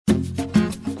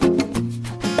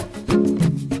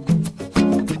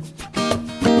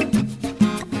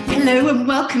and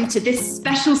welcome to this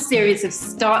special series of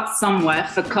Start Somewhere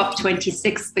for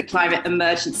COP26, the climate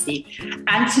emergency.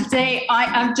 And today I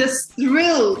am just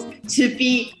thrilled to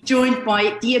be joined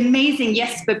by the amazing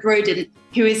Jesper Brodin,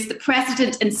 who is the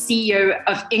president and CEO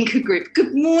of Ingka Group.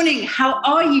 Good morning. How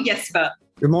are you, Jesper?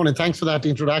 Good morning. Thanks for that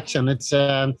introduction. It's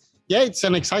an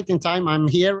exciting time. I'm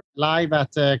here live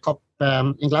at COP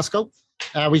in Glasgow,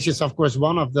 which is, of course,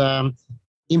 one of the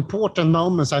important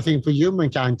moments, I think, for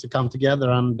humankind to come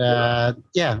together and,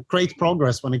 create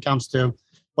progress when it comes to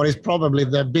what is probably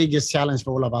the biggest challenge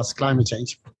for all of us, climate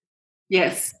change.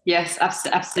 Yes,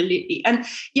 absolutely. And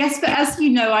yes, but as you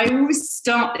know, I always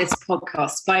start this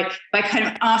podcast by kind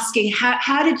of asking,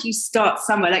 how did you start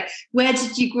somewhere? Like, where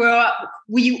did you grow up?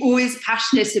 Were you always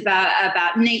passionate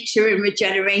about nature and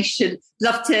regeneration?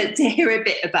 Love to hear a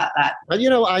bit about that.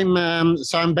 Well,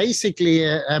 I'm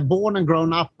basically born and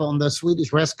grown up on the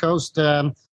Swedish West Coast.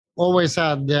 Always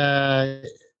had,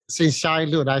 since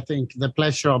childhood, I think, the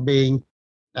pleasure of being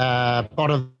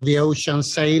part of the ocean.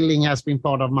 Sailing has been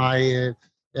part of my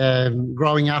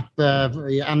growing up,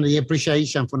 and the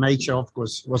appreciation for nature, of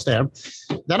course, was there.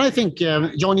 Then I think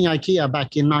joining IKEA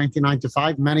back in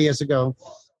 1995, many years ago,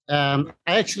 I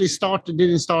actually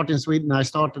didn't start in Sweden. I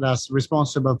started as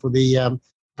responsible for the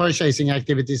purchasing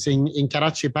activities in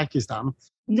Karachi, Pakistan.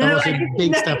 No, that was a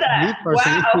big step for me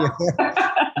personally. Wow.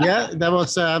 Yeah, that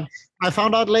was. I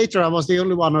found out later I was the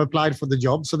only one who applied for the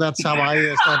job, so that's how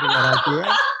I started at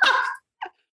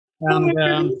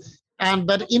IKEA.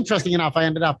 But interesting enough, I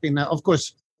ended up in. Of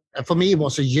course, for me, it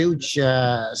was a huge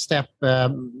step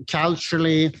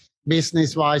culturally,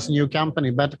 business-wise, new company.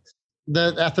 But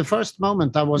at the first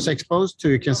moment, I was exposed to,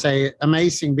 you can say,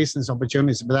 amazing business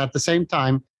opportunities, but at the same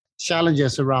time,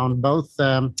 challenges around both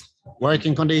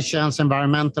working conditions,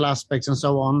 environmental aspects, and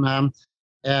so on.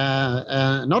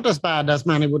 Not as bad as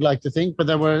many would like to think, but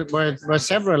there were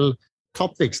several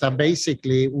topics that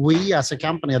basically we as a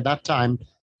company at that time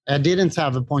didn't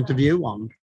have a point of view on.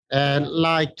 In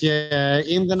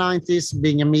the 90s,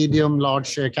 being a medium,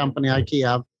 large company,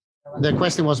 IKEA, the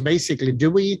question was basically,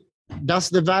 does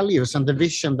the values and the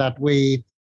vision that we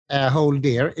hold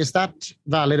dear, is that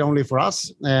valid only for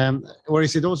us? Or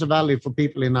is it also valid for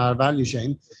people in our value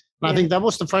chain? And I think that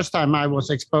was the first time I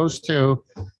was exposed to,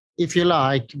 if you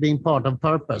like, being part of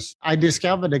purpose. I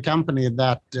discovered a company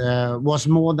that was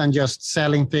more than just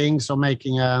selling things or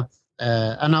making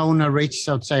an owner rich,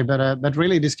 so to say, but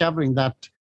really discovering that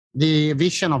the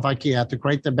vision of IKEA to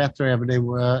create a better everyday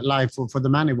life for the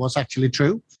many was actually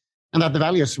true, and that the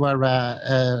values were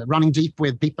running deep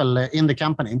with people in the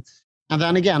company. And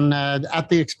then again, at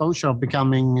the exposure of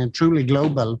becoming truly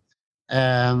global,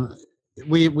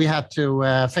 we had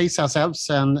to face ourselves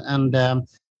and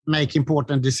make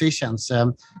important decisions,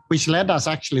 which led us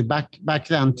actually back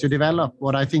then to develop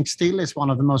what I think still is one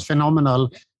of the most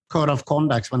phenomenal code of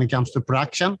conducts when it comes to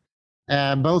production,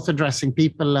 both addressing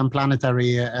people and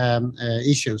planetary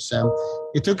issues.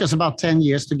 It took us about 10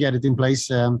 years to get it in place,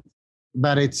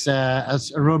 but it's a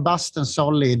robust and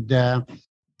solid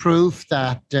proof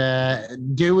that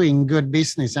doing good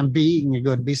business and being a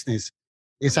good business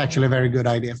is actually a very good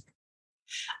idea.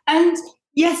 And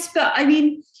yes, but I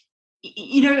mean,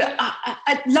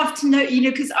 I'd love to know,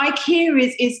 because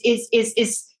IKEA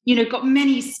is got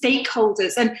many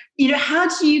stakeholders, and how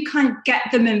do you kind of get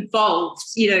them involved,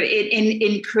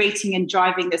 in creating and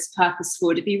driving this purpose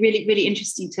forward? It'd be really, really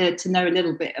interesting to know a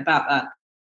little bit about that.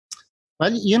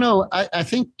 Well, I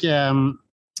think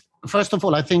first of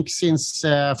all, I think since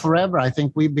forever, I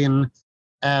think we've been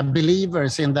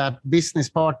believers in that business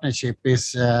partnership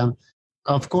is,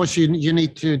 of course, you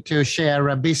need to share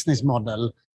a business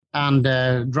model and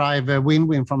drive a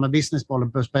win-win from a business model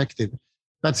perspective.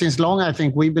 But since long, I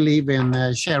think we believe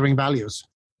in sharing values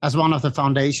as one of the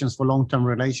foundations for long-term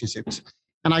relationships.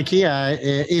 And IKEA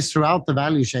is throughout the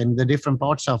value chain, the different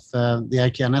parts of the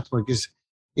IKEA network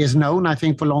is known, I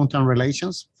think, for long-term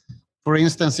relations. For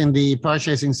instance, in the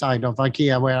purchasing side of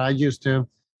IKEA, where I used to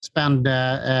spend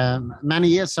many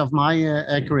years of my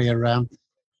career,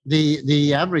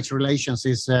 the average relations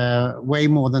is way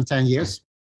more than 10 years.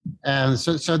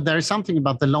 So there is something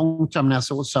about the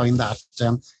long-termness also in that.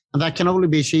 And that can only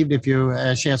be achieved if you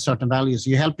share certain values.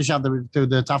 You help each other through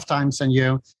the tough times and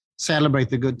you celebrate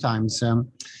the good times.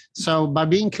 So by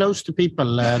being close to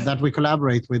people that we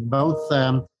collaborate with, both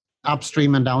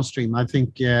upstream and downstream, I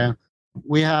think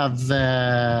we have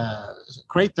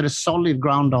created a solid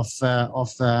ground of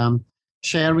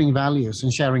sharing values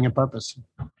and sharing a purpose.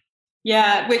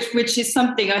 Yeah, which is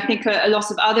something I think a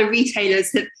lot of other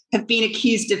retailers have been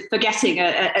accused of forgetting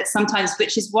at sometimes,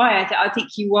 which is why I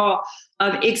think you are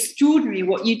extraordinary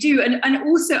what you do. And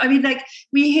also, I mean, like,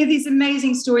 we hear these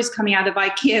amazing stories coming out of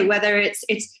IKEA, whether it's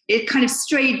kind of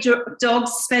stray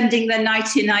dogs spending their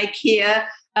night in IKEA,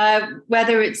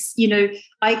 whether it's,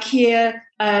 IKEA,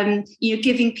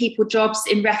 giving people jobs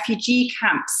in refugee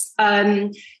camps.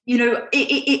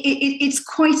 It's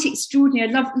quite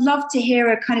extraordinary. I'd love to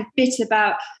hear a kind of bit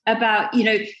about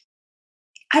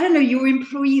I don't know, your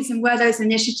employees and where those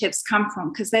initiatives come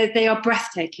from, because they are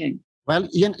breathtaking. Well,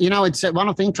 it's one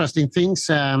of the interesting things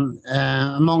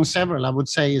among several, I would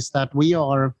say, is that we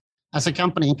are, as a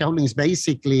company, Ingka Holding is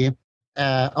basically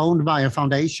owned by a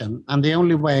foundation. And the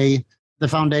only way the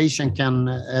foundation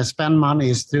can spend money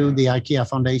is through the IKEA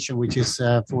Foundation, which is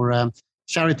for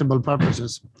charitable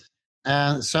purposes.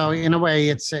 So in a way,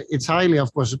 it's highly,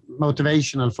 of course,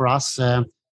 motivational for us,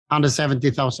 under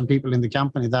 70,000 people in the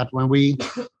company, that when we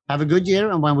have a good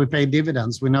year and when we pay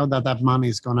dividends, we know that money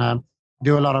is going to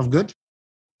do a lot of good.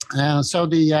 So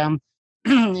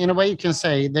in a way, you can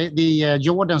say the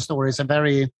Jordan story is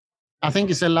I think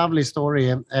it's a lovely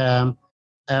story,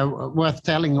 worth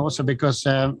telling also, because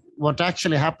what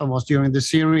actually happened was during the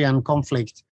Syrian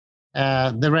conflict,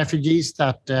 the refugees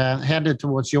that headed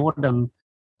towards Jordan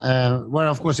were,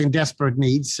 of course, in desperate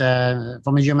needs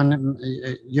from a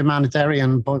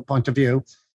humanitarian point of view.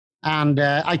 And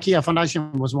IKEA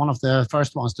Foundation was one of the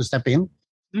first ones to step in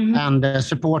and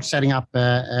support setting up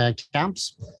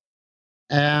camps.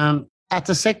 At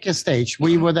the second stage,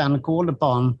 we were then called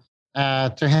upon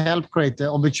to help create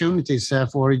the opportunities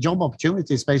for job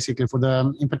opportunities, basically,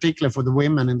 in particular for the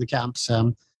women in the camps,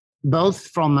 both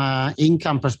from an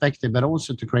income perspective, but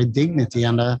also to create dignity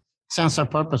and a sense of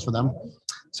purpose for them.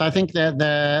 So I think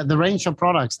the range of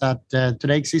products that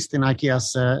today exist in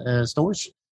IKEA's stores,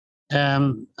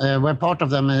 where part of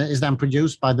them is then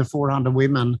produced by the 400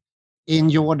 women in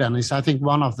Jordan, is, I think,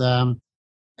 one of the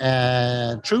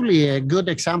truly good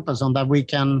examples on that we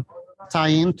can tie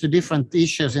into different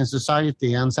issues in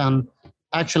society and then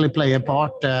actually play a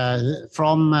part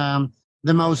from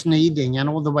the most needing and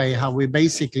all the way how we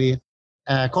basically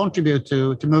contribute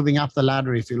to moving up the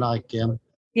ladder, if you like.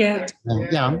 Yeah.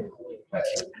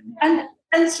 And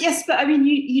yes, but I mean,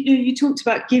 you talked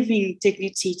about giving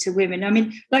dignity to women. I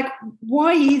mean, like,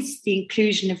 why is the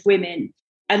inclusion of women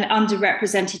and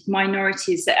underrepresented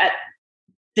minorities at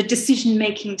the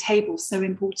decision-making table so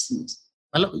important?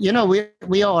 Well,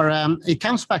 we are. It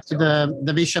comes back to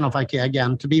the vision of IKEA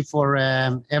again, to be for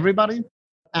everybody,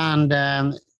 and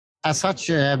as such,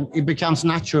 it becomes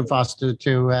natural for us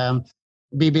to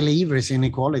be believers in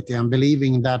equality and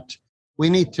believing that we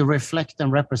need to reflect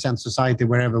and represent society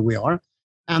wherever we are.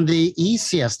 And the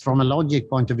easiest from a logic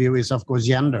point of view is, of course,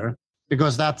 gender,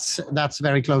 because that's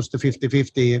very close to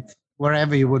 50-50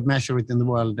 wherever you would measure it in the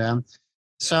world.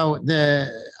 So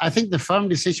I think the firm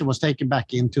decision was taken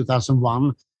back in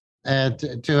 2001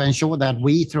 to ensure that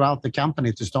we, throughout the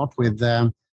company, to start with,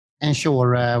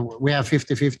 ensure we have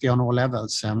 50-50 on all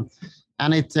levels.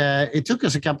 And it took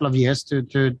us a couple of years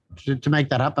to make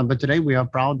that happen. But today we are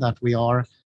proud that we are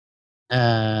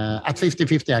at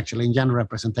 50-50 actually in gender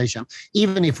representation,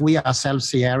 even if we ourselves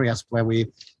see areas where we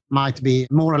might be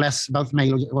more or less both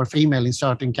male or female in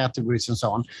certain categories and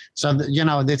so on. So,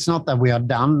 it's not that we are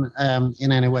done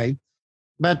in any way.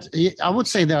 But I would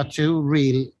say there are two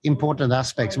real important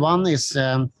aspects. One is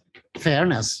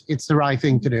fairness. It's the right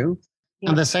thing to do.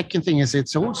 Yeah. And the second thing is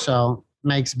it's also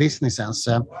makes business sense.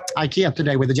 IKEA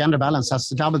today with the gender balance has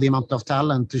double the amount of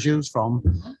talent to choose from.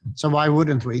 So why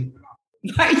wouldn't we?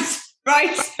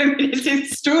 Right. I mean, it's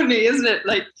extraordinary, isn't it?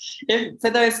 Like, for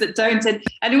those that don't,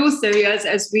 and also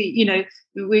as we know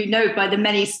by the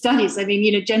many studies, I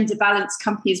mean, gender balanced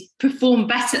companies perform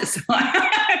better. So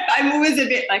I'm always a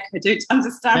bit like, I don't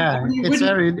understand. Yeah, it's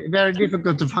very, very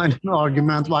difficult to find an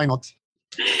argument. Why not?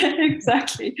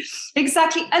 Exactly.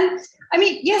 And I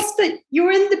mean, yes, but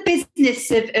you're in the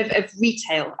business of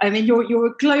retail. I mean, you're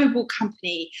a global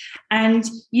company, and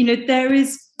there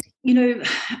is.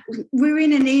 We're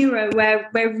in an era where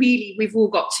really we've all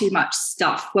got too much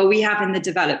stuff. Well, we have in the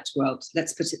developed world,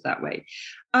 let's put it that way.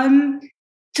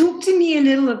 Talk to me a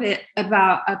little bit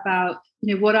about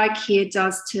what IKEA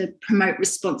does to promote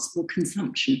responsible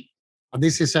consumption.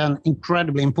 This is an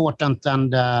incredibly important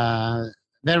and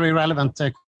very relevant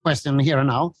question here and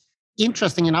now.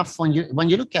 Interesting enough, when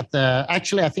you look at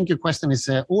actually, I think your question is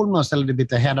almost a little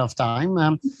bit ahead of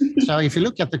time. So if you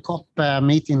look at the COP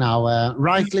meeting now,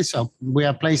 rightly so, we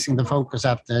are placing the focus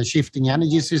at the shifting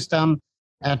energy system,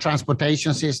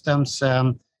 transportation systems,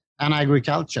 and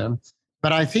agriculture.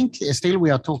 But I think still we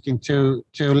are talking too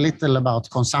little about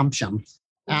consumption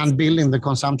and building the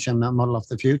consumption model of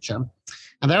the future.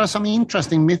 And there are some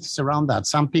interesting myths around that.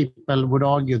 Some people would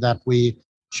argue that we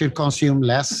should consume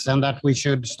less and that we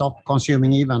should stop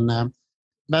consuming even.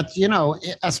 But,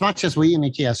 as much as we in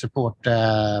IKEA support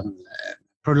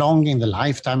prolonging the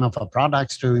lifetime of our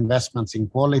products through investments in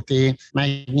quality,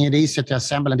 making it easier to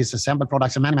assemble and disassemble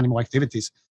products, and many, many more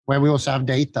activities, where we also have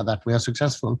data that we are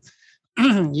successful.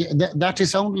 That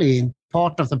is only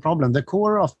part of the problem. The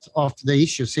core of the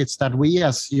issue sits that we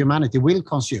as humanity will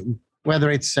consume, whether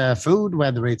it's food,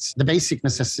 whether it's the basic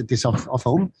necessities of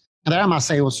home. And there I must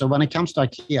say also, when it comes to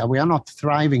IKEA, we are not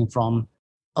thriving from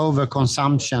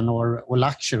overconsumption or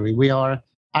luxury.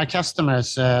 Our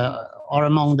customers are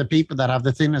among the people that have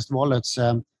the thinnest wallets,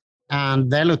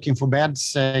 and they're looking for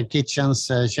beds, kitchens,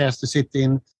 chairs to sit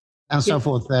in, and so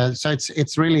forth. So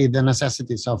it's really the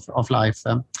necessities of life.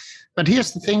 But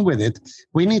here's the thing with it.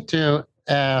 We need to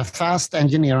fast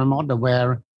engineer a model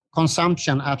where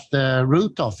consumption at the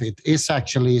root of it is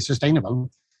actually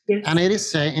sustainable. Yes. And it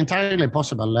is entirely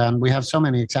possible. And we have so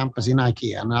many examples in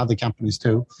IKEA and other companies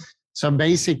too. So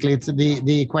basically,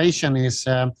 the equation is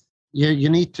you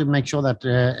need to make sure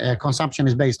that consumption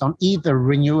is based on either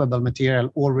renewable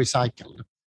material or recycled.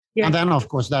 Yes. And then, of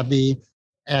course, that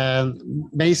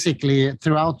basically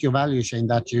throughout your value chain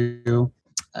that you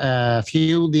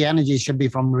fuel the energy should be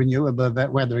from renewable,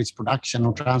 whether it's production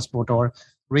or transport or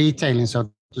retailing,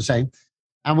 so to say.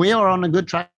 And we are on a good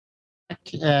track.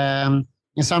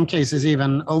 In some cases,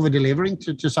 even over-delivering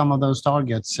to some of those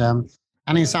targets.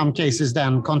 And in some cases,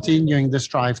 then continuing the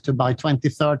strive to, by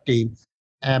 2030,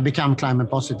 become climate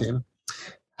positive.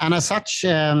 And as such,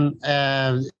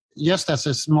 just as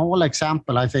a small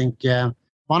example, I think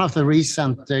one of the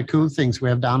recent cool things we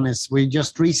have done is we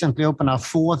just recently opened our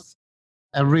fourth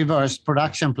reverse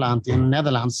production plant in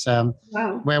Netherlands,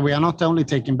 wow. Where we are not only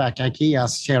taking back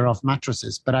IKEA's share of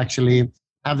mattresses, but actually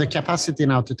have the capacity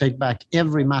now to take back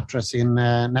every mattress in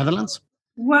Netherlands.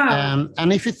 Wow.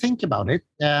 And if you think about it,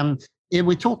 if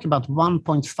we talk about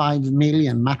 1.5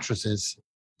 million mattresses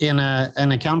in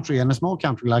a country, in a small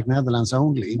country like Netherlands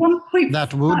only,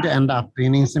 that would end up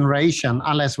in incineration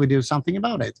unless we do something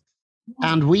about it.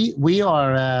 And we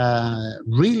are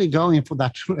really going for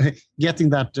that,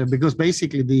 getting that, because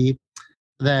basically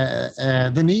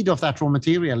the need of that raw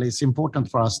material is important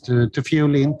for us to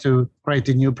fuel into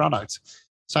creating new products.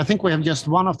 So I think we have just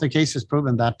one of the cases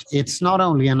proven that it's not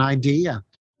only an idea,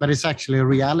 but it's actually a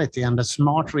reality, and a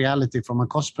smart reality from a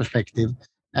cost perspective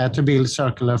to build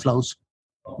circular flows.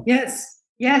 Yes,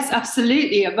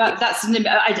 absolutely. But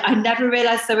I never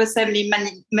realized there were so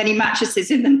many mattresses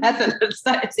in the Netherlands.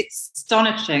 That is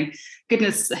astonishing.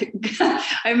 Goodness,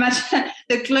 I imagine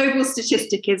the global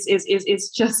statistic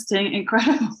is just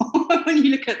incredible when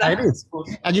you look at that. It is.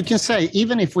 And you can say,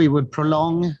 even if we would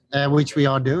prolong, which we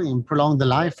are doing, prolong the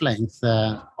life length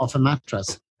of a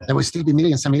mattress, there will still be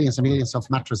millions and millions and millions of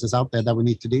mattresses out there that we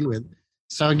need to deal with.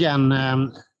 So again,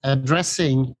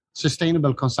 addressing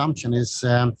sustainable consumption is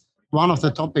one of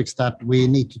the topics that we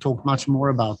need to talk much more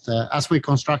about as we're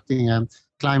constructing a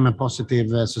climate positive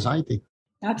society.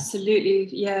 Absolutely,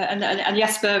 yeah, and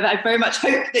Jesper, I very much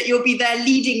hope that you'll be there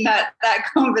leading that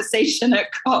conversation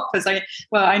at COP,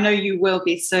 I know you will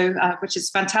be. So, which is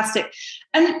fantastic.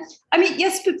 And I mean,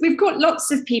 Jesper, we've got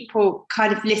lots of people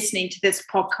kind of listening to this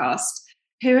podcast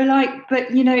who are like, but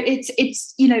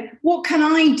it's what can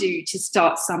I do to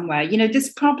start somewhere?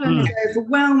 This problem is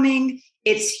overwhelming.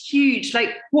 It's huge.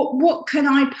 Like, what can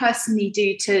I personally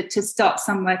do to start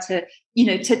somewhere to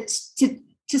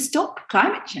stop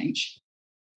climate change?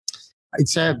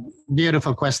 It's a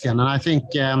beautiful question. And I think,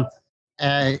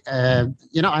 I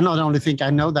not only think, I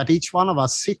know that each one of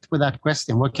us sit with that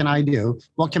question. What can I do?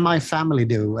 What can my family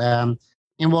do?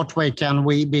 In what way can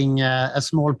we, being a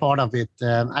small part of it,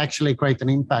 actually create an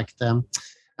impact? And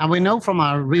we know from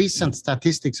our recent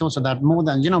statistics also that more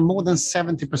than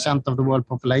 70% of the world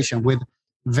population, with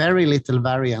very little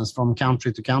variance from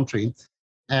country to country,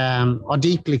 are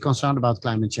deeply concerned about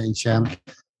climate change.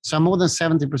 So more than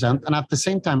 70%, and at the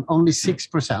same time, only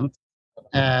 6%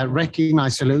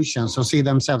 recognize solutions or see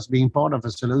themselves being part of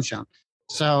a solution.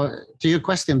 So to your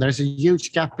question, there's a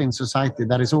huge gap in society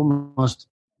that is almost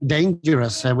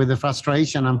dangerous with the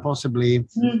frustration and possibly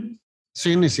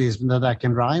cynicism that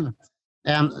can drive.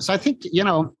 So I think,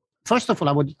 first of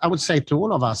all, I would say to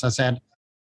all of us, I said,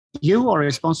 you are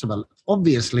responsible.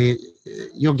 Obviously,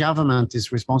 your government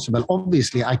is responsible.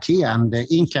 Obviously, IKEA and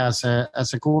Inca as a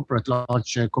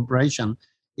large corporation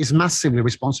is massively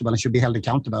responsible and should be held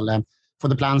accountable for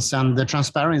the plans and the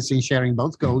transparency in sharing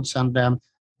both goals and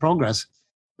progress.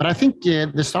 But I think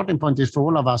the starting point is for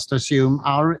all of us to assume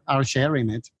our share in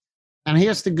it. And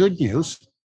here's the good news.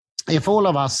 If all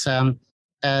of us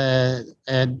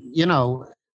you know,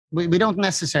 we don't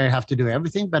necessarily have to do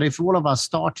everything, but if all of us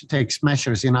start to take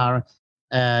measures in our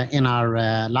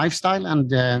lifestyle and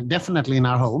definitely in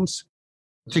our homes,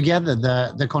 together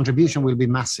the contribution will be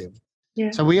massive.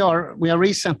 Yeah. So we are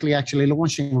recently actually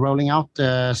rolling out,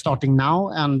 starting now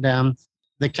and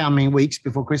the coming weeks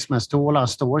before Christmas, to all our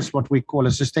stores what we call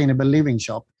a sustainable living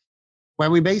shop, where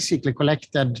we basically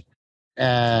collected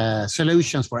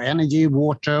solutions for energy,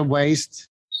 water, waste,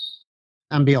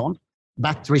 and beyond.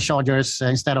 Battery chargers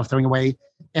instead of throwing away,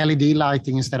 LED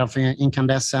lighting instead of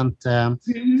incandescent,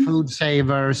 food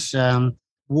savers,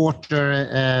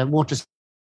 water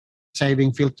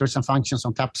saving filters and functions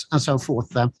on taps, and so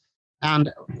forth.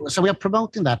 And so we are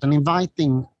promoting that and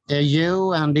inviting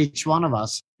you and each one of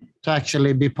us to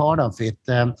actually be part of it.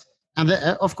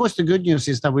 Of course, the good news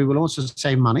is that we will also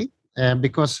save money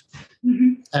because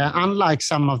unlike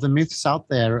some of the myths out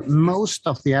there, most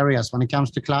of the areas when it comes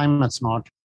to climate smart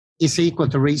is equal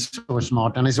to resource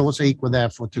smart and is also equal,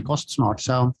 therefore, to cost smart.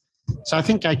 So I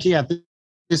think IKEA at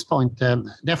this point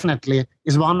definitely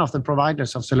is one of the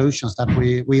providers of solutions that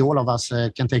we all of us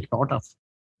can take part of.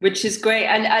 Which is great.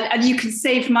 And you can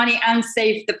save money and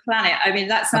save the planet. I mean,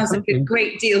 that sounds like a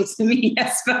great deal to me,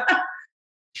 Jesper.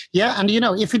 Yeah, and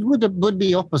if it would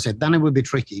be opposite, then it would be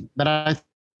tricky. But I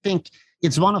think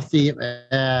it's one of the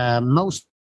most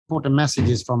important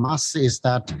messages from us is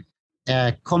that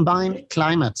combine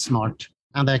climate smart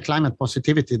and the climate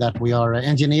positivity that we are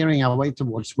engineering our way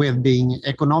towards with being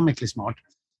economically smart.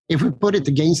 If we put it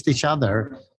against each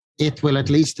other, it will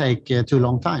at least take too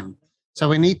long time. So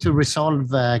we need to resolve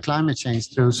climate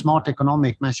change through smart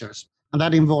economic measures. And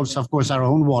that involves, of course, our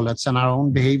own wallets and our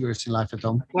own behaviors in life at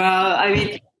home. Well, I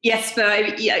mean, yes, but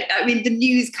I mean, the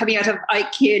news coming out of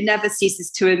IKEA never ceases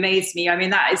to amaze me. I mean,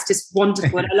 that is just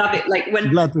wonderful, and I love it. Like when,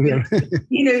 glad to hear.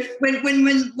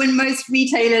 when most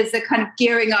retailers are kind of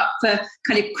gearing up for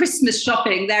kind of Christmas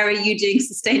shopping, there are you doing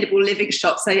sustainable living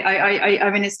shops. I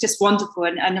mean, it's just wonderful,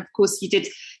 and of course, you did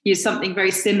something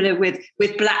very similar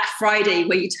with Black Friday,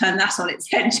 where you turn that on its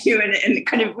head too, and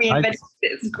kind of reinvented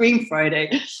it as Green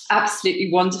Friday. Absolutely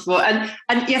wonderful. And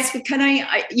yes, can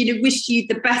I wish you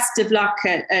the best of luck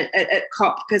at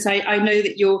COP, because I know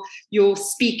that you're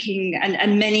speaking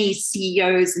and many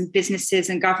CEOs and businesses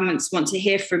and governments want to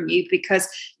hear from you, because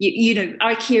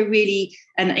IKEA really,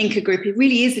 and Ingka Group, it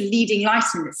really is a leading light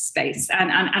in this space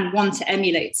and one to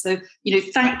emulate. So,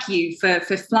 thank you for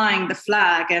flying the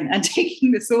flag and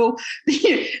taking this all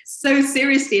so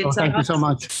seriously. Thank you so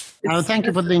much. Thank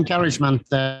you for the encouragement.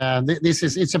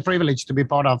 It's a privilege to be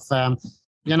part of,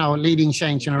 leading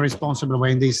change in a responsible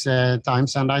way in these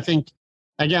times. And I think,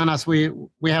 again, as we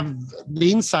have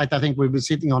the insight, I think we'll be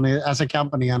sitting on it as a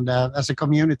company and as a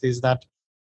community, is that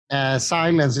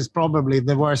silence is probably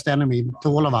the worst enemy to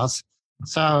all of us.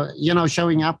 So,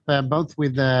 showing up both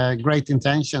with great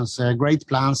intentions, great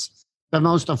plans, but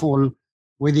most of all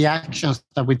with the actions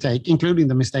that we take, including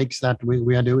the mistakes that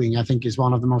we are doing, I think is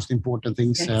one of the most important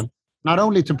things, yes. Not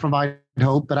only to provide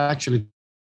hope, but actually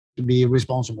to be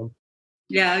responsible.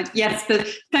 Yeah, yes, but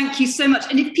thank you so much.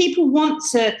 And if people want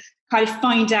to kind of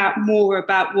find out more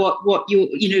about what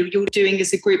you're doing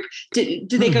as a group, do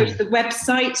they go to the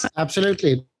website?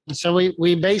 Absolutely. So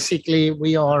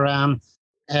we are,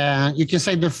 you can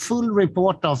say the full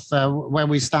report of where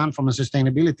we stand from a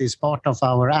sustainability is part of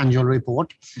our annual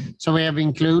report. So we have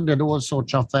included all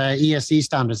sorts of ESG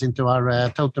standards into our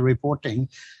total reporting.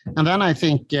 And then I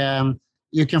think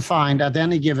you can find at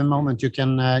any given moment, you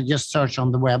can just search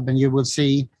on the web and you will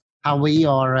see how we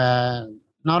are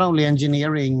not only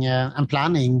engineering and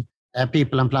planning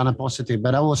people and planet positive,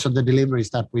 but also the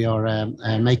deliveries that we are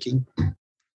making.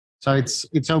 So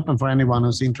it's open for anyone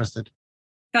who's interested.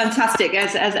 Fantastic.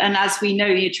 As we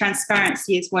know,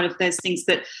 transparency is one of those things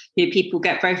that people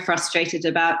get very frustrated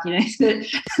about,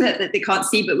 that they can't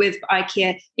see. But with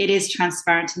IKEA, it is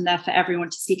transparent and there for everyone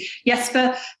to see.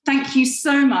 Jesper, thank you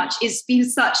so much. It's been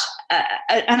such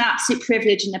an absolute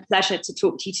privilege and a pleasure to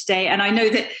talk to you today. And I know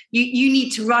that you need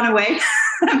to run away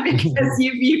because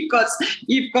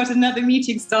you've got another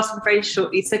meeting starting very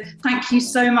shortly. So thank you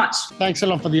so much. Thanks a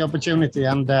lot for the opportunity,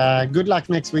 and good luck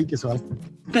next week as well.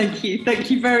 Thank you.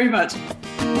 Thank you very much.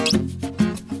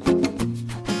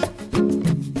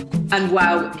 And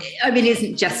wow, I mean,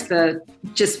 isn't Jesper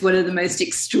just one of the most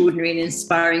extraordinary and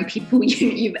inspiring people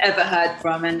you've ever heard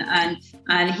from?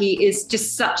 And he is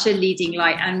just such a leading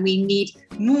light. And we need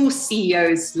more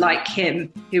CEOs like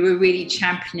him who are really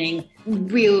championing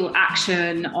real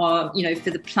action for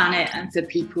the planet and for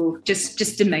people.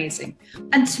 Just amazing.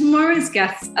 And tomorrow's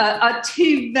guests are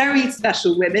two very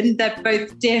special women. They're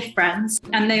both dear friends,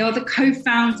 and they are the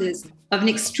co-founders of an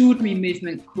extraordinary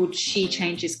movement called She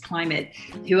Changes Climate,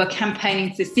 who are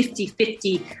campaigning for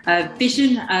 50-50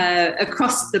 vision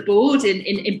across the board,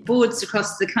 in boards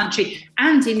across the country,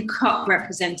 and in COP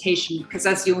representation, because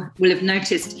as you will have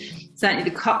noticed, certainly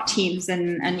the COP teams,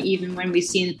 and even when we've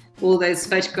seen all those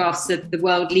photographs of the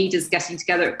world leaders getting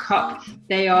together at COP,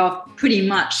 they are pretty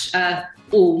much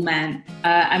all men,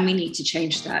 and we need to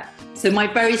change that. So my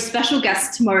very special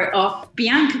guests tomorrow are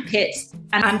Bianca Pitt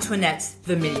and Antoinette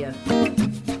Vermillion.